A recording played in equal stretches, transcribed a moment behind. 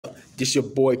This your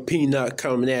boy Peanut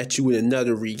coming at you with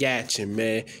another reaction,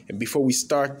 man. And before we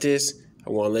start this, I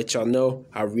want to let y'all know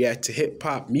I react to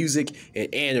hip-hop, music,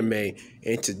 and anime.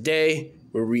 And today,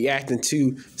 we're reacting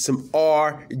to some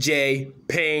RJ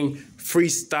Payne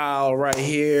freestyle right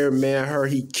here, man. I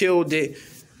heard he killed it.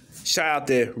 Shout out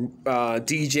to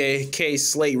DJ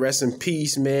Kayslay, rest in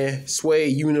peace, man. Sway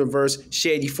Universe,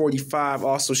 Shady 45.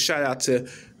 Also, shout out to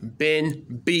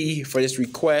Ben B for this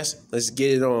request. Let's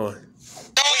get it on.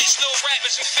 All these little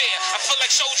rappers and fair. I feel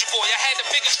like Soulja Boy. I had the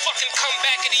biggest fucking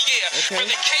comeback of the year. Okay.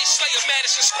 Brother Kayslay of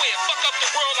Madison Square. Fuck up the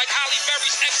world like Holly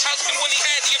Berry's ex-husband when he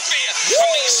had the affair. I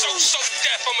mean, so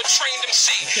deaf. I'm a trained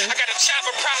MC. Okay. I got a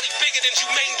chopper probably bigger than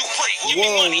Jermaine Dupri. Give me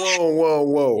money.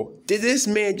 Whoa. Did this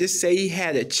man just say he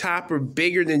had a chopper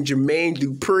bigger than Jermaine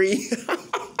Dupri?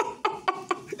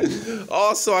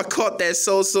 Also, I caught that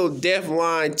so deaf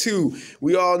line too.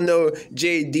 We all know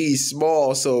JD's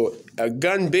small, so a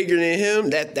gun bigger than him,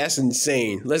 that's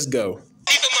insane. Let's go.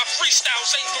 Even my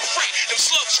freestyles ain't for free. Them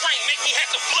slugs rain make me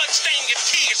have the blood stain your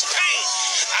tears pain.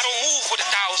 I don't move with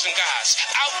 1,000 guys.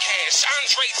 Outcast,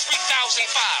 Andre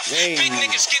 3005. Big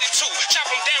niggas get it too. Chop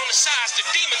them down to size. The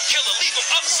demon killer, leave them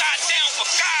upside down for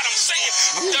God. I'm saying,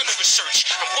 I'm done the research.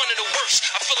 I'm one of the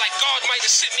worst. I feel like God might have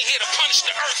sent me here to punish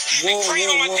the earth.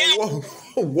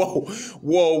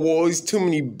 Whoa. It's too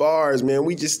many bars, man.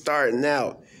 We just starting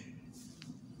out.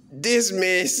 This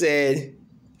man said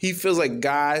he feels like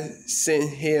God sent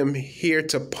him here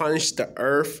to punish the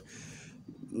earth.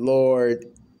 Lord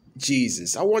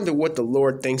Jesus. I wonder what the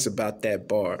Lord thinks about that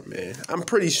bar, man. I'm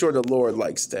pretty sure the Lord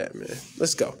likes that, man.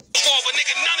 Let's go. But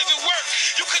nigga, none of it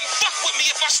worked. You couldn't fuck with me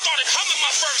if I started humming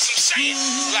my verse. I'm saying,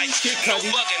 like, no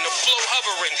bugging, the flow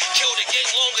hovering. Kill the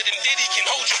game longer than Diddy can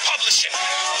hold your publishing.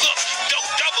 Look, dope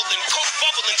doubling, coke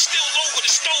bubbling, still over the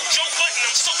stove, Joe Button.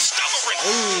 I'm so stubborn.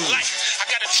 Like, I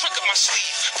got a trick up my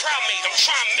sleeve. Proud mate, I'm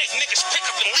trying to make niggas pick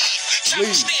up and leave. Tell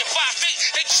them stay in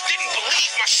 5'8". They just didn't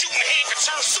believe my shooting hand could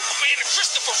turn Superman to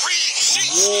Christopher Reeve.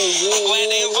 I'm glad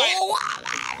they invited.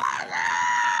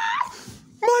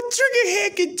 My trigger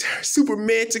head can turn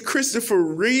Superman to Christopher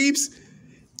Reeves.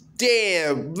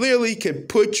 Damn, literally could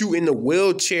put you in the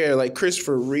wheelchair like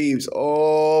Christopher Reeves.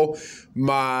 Oh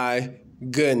my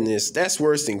goodness, that's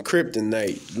worse than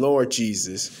kryptonite. Lord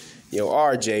Jesus, yo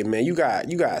RJ, man, you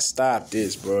gotta stop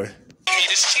this, bro.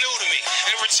 This is new to me.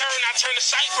 In return, I turned the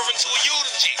cipher into a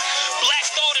eulogy. Black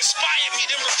thought inspired me,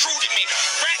 then recruited me.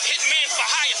 Rap hitman for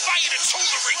hire, fire the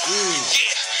toolery.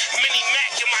 Yeah, mini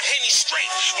Mac in my Henny straight.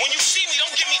 When you see me,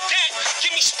 don't give me that.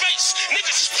 Give me space.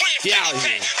 Niggas is playing Penny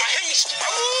Pack. My Henny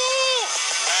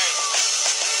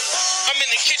I'm in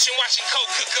the kitchen watching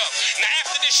Coke cook up. Now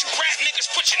after this, you rap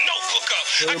niggas put your notebook up.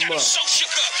 I got him so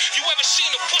shook up. You ever seen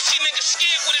a pussy nigga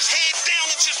scared with his head down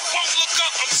and just won't look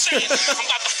up? I'm saying, I'm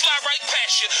about to fly right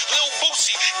past you. Lil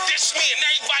Boosie, diss me and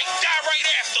everybody die right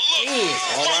after. Look,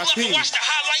 roll up and watch the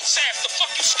highlights after.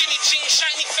 Fuck you skinny jeans,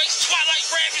 shiny face, Twilight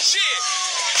rabbit shit.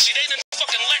 See, they done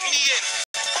fucking let me in.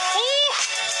 Woo!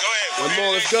 Go ahead. One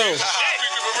more, let's go.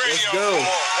 Let's go.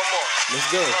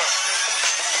 Let's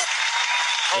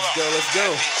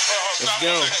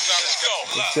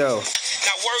go.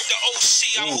 Now word to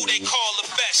OC, I'm who they call the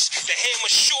best. The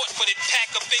hammer short, but it pack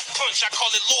a big punch. I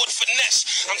call it Lord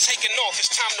Finesse. I'm taking off, it's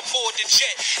time to board the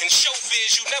jet. In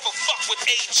showbiz, you never fuck with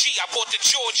AG. I bought the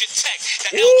Georgia Tech.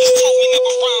 The elders told me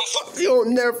never rhyme. You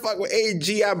don't never fuck with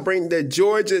AG. I bring the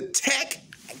Georgia Tech.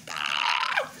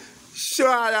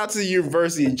 Shout out to the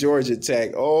University of Georgia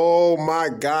Tech. Oh my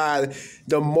God.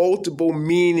 The multiple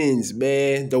meanings,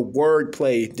 man. The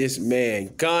wordplay, this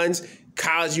man. Guns,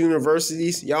 college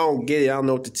universities. Y'all don't get it. I don't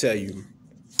know what to tell you.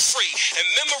 Free. In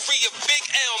memory of Big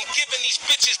L, I'm giving these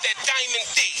bitches that Diamond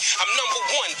D. I'm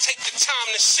 #1. Take the time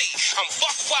to see. I'm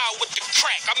buck wild with the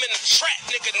crack. I'm in the trap,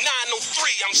 nigga,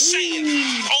 903. I'm saying,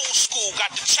 old school,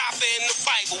 got the chopper in the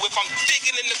Bible. If I'm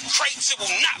digging in the crates, it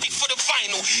will not be for the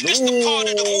vinyl. This the part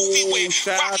of the movie where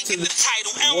Rocky get the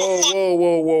title.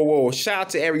 Whoa. Shout out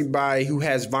to everybody who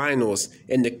has vinyls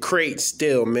in the crates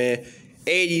still, man.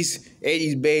 80s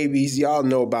babies, y'all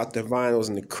know about the vinyls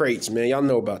and the crates, man. Y'all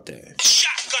know about that.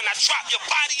 Shotgun, I drop your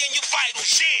body and your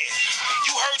vitals, yeah.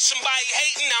 You heard somebody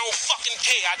hating, I don't fucking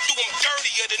care. I do them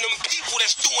dirtier than them people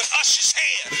that's doing Usher's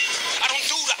hair. I don't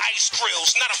do the ice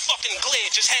grills, not a fucking glare.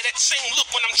 Just had that same look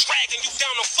when I'm dragging you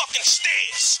down the fucking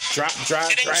stairs. It ain't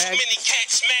too many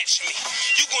cats match me.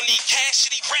 You gonna need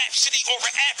Cassidy, Rhapsody, or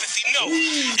an apathy. No,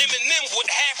 Eminem would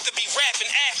have to be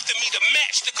rapping after me to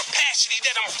match the capacity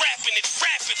that I'm rapping it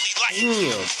rapidly. Like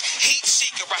heat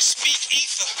seeker, I speak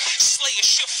ether. Slayer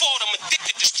shit fought, I'm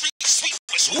addicted to street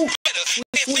sweepers. Who better?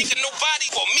 Can't think of nobody,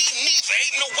 well me neither.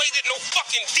 Ain't no way that no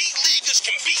fucking D-leaguers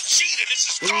can beat Cheetah. This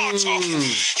is God talking.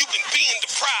 You can beat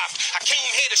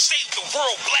save the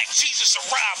world. Black Jesus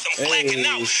arrived. I'm blacking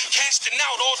out, casting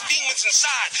out all demons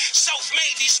inside.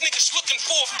 Self-made, these niggas looking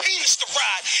for a penis to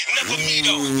ride. Never me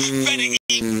though. Better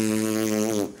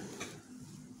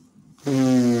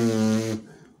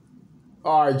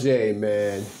RJ,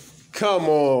 man. Come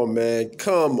on, man.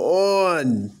 Come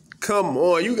on. Come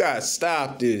on. You gotta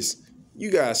stop this. You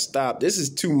gotta stop. This is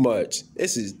too much.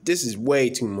 This is way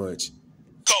too much.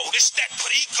 Go, this that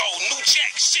Perico, New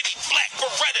Jack City, Black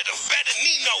Beretta, the better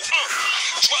Nino,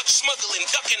 drug smuggling,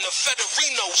 ducking the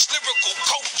Federinos, lyrical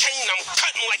cocaine, I'm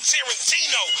cutting like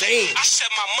Tarantino. Damn. I said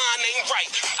my mind ain't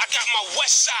right. I got my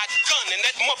West Side gun and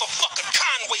that motherfucker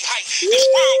Conway height. This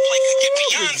rhyme play could get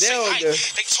Beyonce height.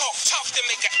 They talk tough, they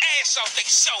make an ass out they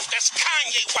self. That's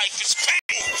Kanye wife, it's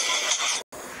Payne.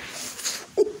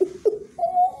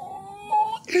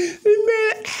 They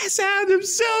made an ass out of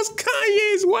themselves.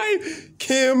 Kanye's wife,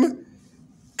 Kim.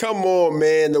 Come on,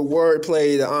 man. The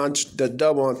wordplay, the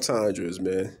double entendres,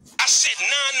 man. I said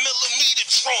 9mm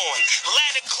drawn,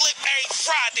 ladder clip every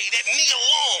Friday, that knee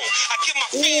alone. I give my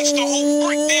fans the whole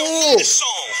brick, they don't need a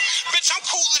song. Bitch, I'm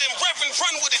cooler than Reverend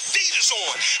Run with Adidas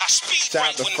on. I speed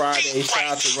right when the beat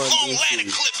right. Long ladder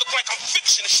clip look like I'm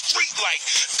fixing a street light.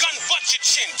 Gun butt your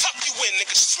chin, tuck you in,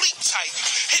 nigga, sleep tight.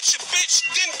 Hit your bitch,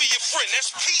 then be your friend.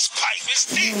 That's peace pipe. It's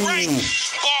deep, right?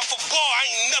 Bar for bar, I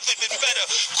ain't never been better.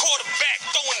 Quarterback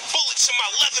throwing bullets in my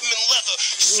Leatherman leather.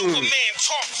 Superman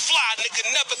talk fly, nigga,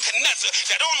 Nebuchadnezzar.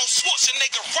 That Arnold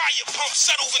Schwarzenegger riot pump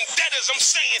settle vendettas. I'm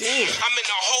saying I'm in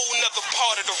a whole nother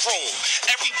part of the room.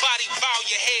 Everybody bow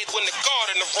your head when the guard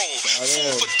in the room.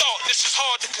 Food for thought, this is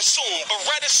hard to consume.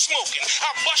 Beretta smoking, I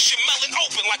bust your melon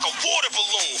open like a water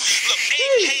balloon. Look,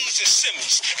 AKs and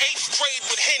Simmies, 8th grade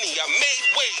with Henny, I made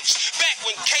waves. Back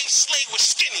when Kayslay was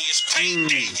skinny, it's Payne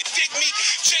Day, you dig me?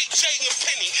 JJ and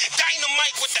Penny,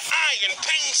 dynamite with the iron,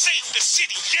 Payne saved the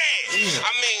city, yeah.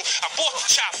 I mean, I bought the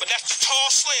chopper, that's the tall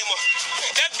slammer.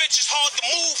 That bitch is hard to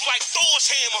move like Thor's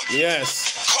hammer.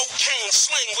 Yes. Cocaine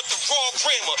slang with the raw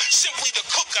grammar. Simply the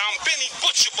cooker, I'm Benny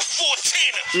Butcher before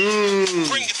Tanner.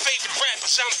 Bring your favorite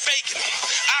rappers, I'm baking them.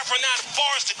 I run out of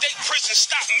bars the day prison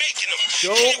stop making them.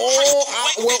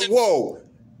 Whoa.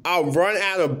 I'll run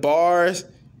out of bars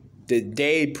the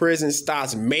day prison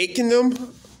stops making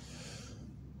them.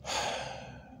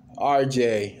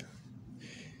 RJ,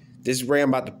 this is where I'm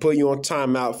about to put you on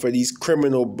timeout for these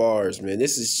criminal bars, man.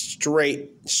 This is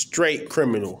straight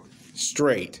criminal.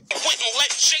 Straight. Went and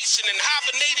let Jason and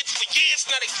hibernated for years,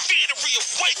 now they fear the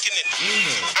reawakening.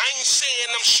 I ain't saying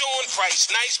I'm Sean Price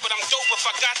nice, but I'm dope if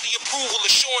I got the approval of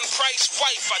Sean Price's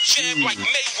wife. I jab like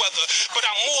Mayweather, but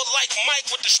I'm more like Mike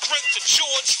with the strength of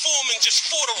George Foreman just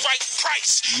for the right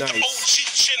price. Nice. The OG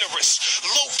generous,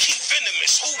 low-key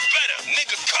venomous, who better?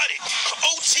 Nigga, cut it.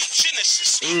 OT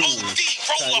Genesis, OD,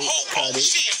 roll a whole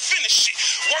OC and finish it.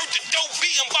 Word to Dope B,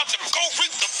 I'm about to go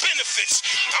reap the benefits.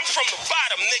 I'm from the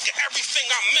bottom, nigga, everything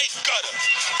I make gutter.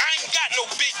 I ain't got no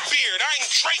big beard, I ain't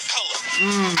Drake color.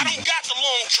 I don't got the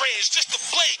long dreads, just the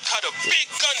blade cutter. Big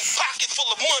gun, pocket full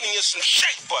of money and some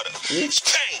shea butter. It's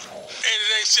Payne. And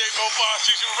today, Shake on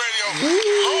 560 Radio.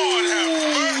 Lord have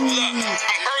mercy. Look,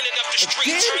 I'm burning up the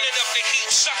street, turning up the heat,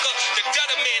 sucker. The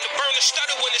gutter man, the burner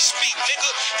stutter when it speak, nigga.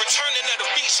 Returning of the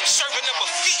beast, I'm serving up a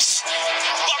feast.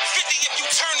 $150 if you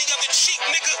turn the other cheek,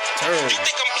 nigga. You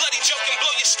think I'm bloody joking,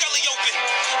 blow your skelly open.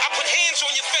 I put hands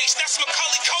on your face, that's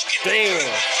Macaulay Culkin. Damn.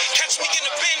 Catch me in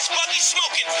the Benz, buggy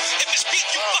smoking. If it's beef,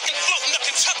 you fucking floating the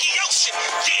Kentucky Ocean.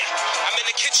 Yeah, I'm in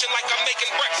the kitchen like I'm making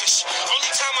breakfast.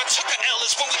 Only time I took a L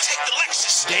is when we take the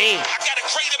Lexus. Damn. I got a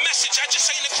greater message, I just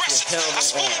ain't aggressive. I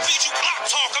spoon feed you block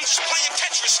talk, I'm just playing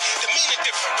Tetris. Demeanor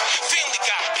different. Family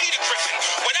Guy, Peter Griffin.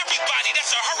 With everybody,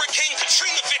 that's a Hurricane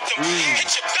Katrina victim. Hit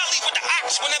your belly with the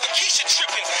ox whenever Keisha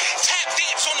tripping. Tap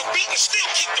dance on the beat and still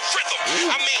keep the rhythm.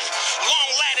 I mean, long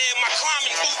ladder in my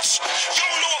climbing boots. You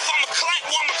don't know if I'm a clap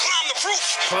or I'ma climb the roof.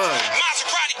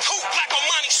 Maserati coupe, black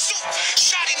Omani suit.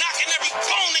 Shotty knocking every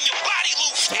bone in your body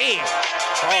loose. Damn.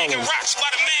 Bagging rocks by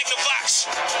the Magnavox.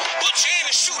 Put your hand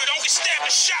and shoot it, don't get stabbed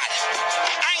and shot.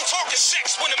 I ain't talking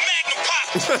sex when the Magnum pop.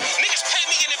 Niggas pay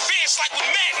me in advance like when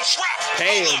Madden drop.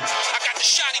 Hold up, I got the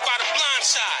shotty by the blind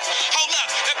side. Hold up,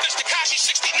 that bitch Tekashi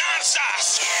 69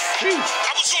 size.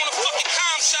 I was on the fucking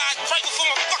calm side right before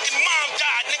my fucking mom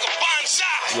died, nigga,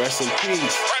 bonsai. Rest in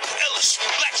peace. Rapper Ellis,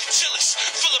 Black Chinchillas,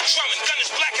 Philip Drummond, gun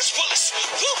as black as Willis.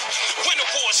 Woo! Winter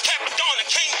Wars, Capadonna,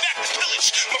 came back to pillage.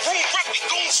 Maroon rugby,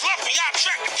 goons love me, I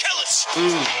attract the killers.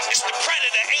 It's the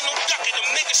predator, ain't no ducking them.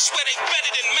 Niggas swear they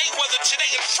better than Mayweather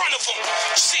today in front of them.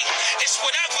 See, it's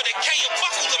whatever the K or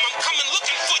buckle them. I'm coming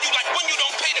looking for you like when you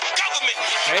don't pay the government.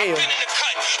 I've been in the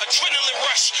cut, adrenaline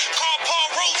rush. Call Paul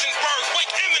Rosenberg,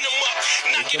 wake Eminem up.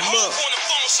 Knock it home on the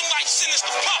phone, somebody send us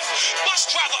the puff. bus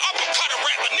driver, uppercut a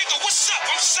rapper. Nigga, what's up?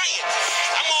 I'm saying.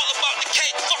 I'm all about the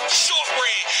cake, fuck the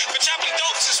shortbread. Bitch, I've been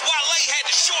dope since Wale had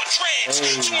the short dreads.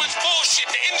 Too much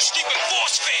bullshit, the industry been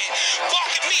force fed.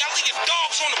 Bark at me, I leave your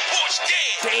dogs on the porch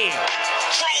dead. Damn.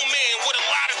 Grown man with a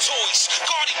lot of toys.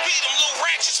 Cardi B, them little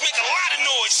ratchets make a lot of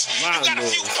noise. You got a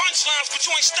few punchlines, but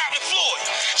you ain't stopping Floyd.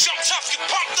 Jump tough, get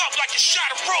pumped up like a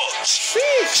shot of broads.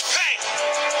 Payne.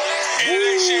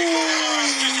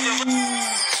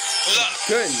 Look,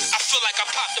 Goodness. I feel like I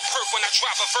popped the perk when I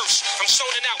drop a verse. I'm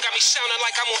zoning out, got me sounding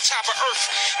like I'm on top of earth.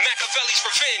 Machiavelli's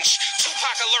revenge,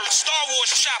 Tupac alert, Star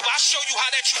Wars chopper. I'll show you how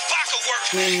that Chewbacca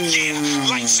works. Yeah,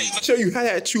 lightsaber. Show you how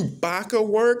that Chewbacca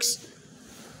works.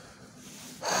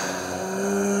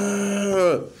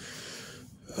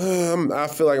 I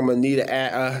feel like I'm gonna need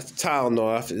a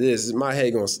Tylenol after this. My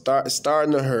head gonna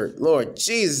starting to hurt. Lord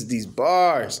Jesus, these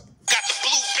bars. Got the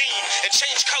blue beam and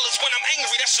change colors when I'm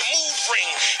angry. That's a mood ring.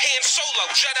 Hand solo,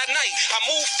 Jedi Knight. I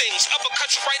move things,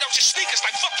 uppercut you right out your sneakers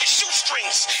like fuck your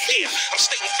shoestrings. Yeah, I'm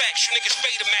stating facts. You niggas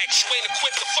Betamax. You ain't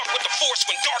equipped to fuck with the Force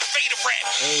when Darth Vader rap.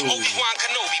 Obi-Wan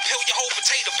Kenobi, peel your whole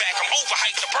potato back. I'm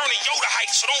overhyped, the burning Yoda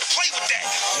hype, so don't play with that.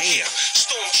 Yeah,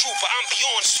 Stormtrooper, I'm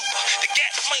beyond super. The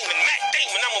Gat flaming, Matt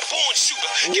Damon, I'm a born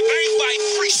shooter. You bang by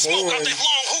free smoke out that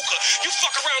long hookah. You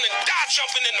fuck around and die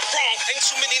jumping in the wrong. Ain't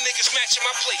too many niggas matching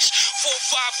my place.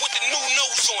 4-5 with the new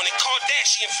nose on it,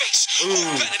 Kardashian face. Who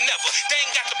better never? They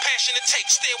ain't got the passion it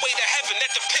takes. Stairway to heaven,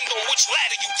 that depend on which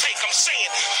ladder you take. I'm saying,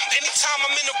 anytime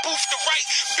I'm in the booth to write,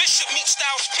 Bishop meets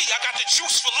Styles P, I got the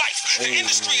juice for life. The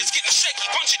industry is getting shaky,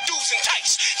 bunch of dudes and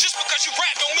tights. Just because you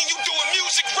rap don't mean you doing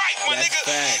music right, my nigga.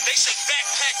 They say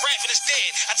backpack rapping is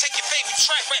dead. I take your favorite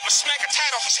track rapper, smack a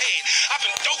tat off his head. I've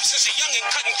been dope since a youngin',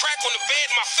 cutting crack on the bed.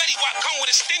 My Fetty Wap come with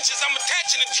extensions, I'm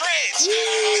attaching the dreads.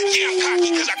 Yeah, I'm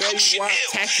cocky cause I cook shit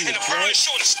ill. And the burn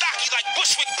short and stocky like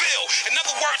Bushwick Bill. In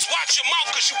other words, watch your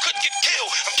mouth cause you could get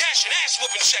killed. I'm cashing ass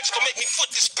whooping checks, gonna make me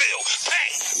foot this bill.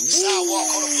 Bang! Sidewalk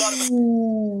on the blood of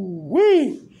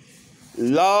Woo.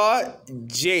 Lord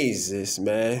Jesus,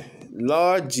 man.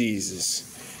 Lord Jesus.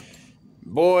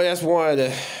 Boy, that's one of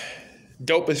the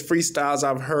dopest freestyles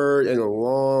I've heard in a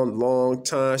long, long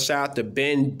time. Shout out to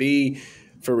Ben B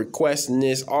for requesting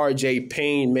this. RJ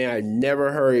Payne, man, I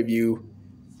never heard of you,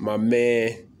 my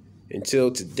man,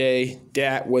 until today.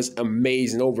 That was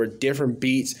amazing. Over different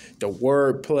beats, the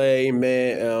wordplay,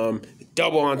 man,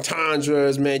 double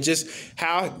entendres, man, just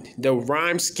how the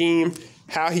rhyme scheme,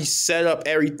 how he set up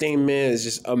everything, man, is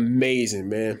just amazing,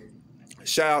 man.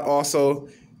 Shout out also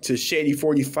to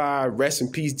Shady45, rest in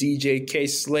peace, DJ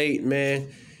Kayslay, man.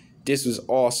 This was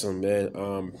awesome,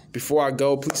 man. Before I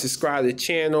go, please subscribe to the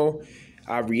channel.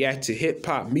 I react to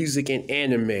hip-hop, music, and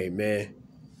anime, man.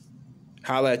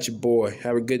 Holla at your boy.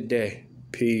 Have a good day.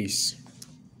 Peace.